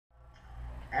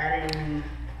adding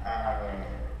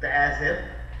the as if.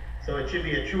 So it should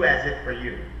be a true as if for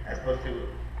you, as opposed to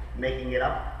making it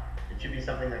up. It should be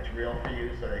something that's real for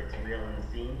you, so that it's real in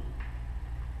the scene.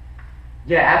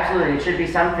 Yeah, absolutely. It should be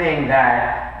something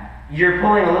that you're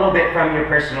pulling a little bit from your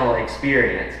personal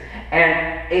experience.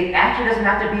 And it actually doesn't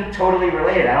have to be totally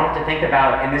related. I don't have to think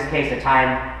about, in this case, a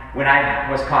time when I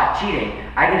was caught cheating.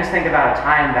 I can just think about a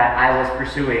time that I was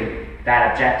pursuing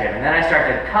that objective. And then I start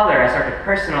to color, I start to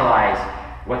personalize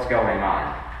what's going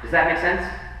on. Does that make sense?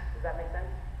 Does that make sense?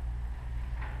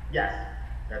 Yes,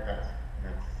 that does.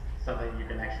 That's something you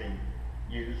can actually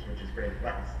use, which is great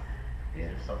advice.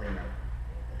 Yeah. It's something that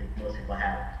I think most people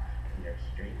have in their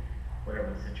street,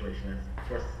 whatever the situation is. Of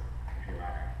course, if you're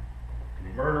not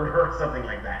a murderer or something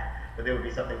like that, but there would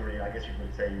be something where I guess you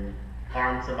could say you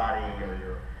harmed somebody, or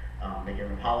you're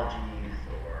making apologies,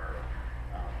 or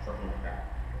something like that.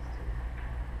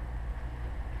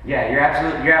 Yeah, you're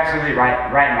absolutely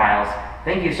right, Miles.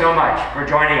 Thank you so much for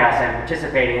joining us and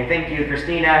participating, and thank you,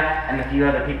 Christina, and a few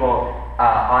other people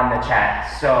on the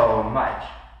chat so much.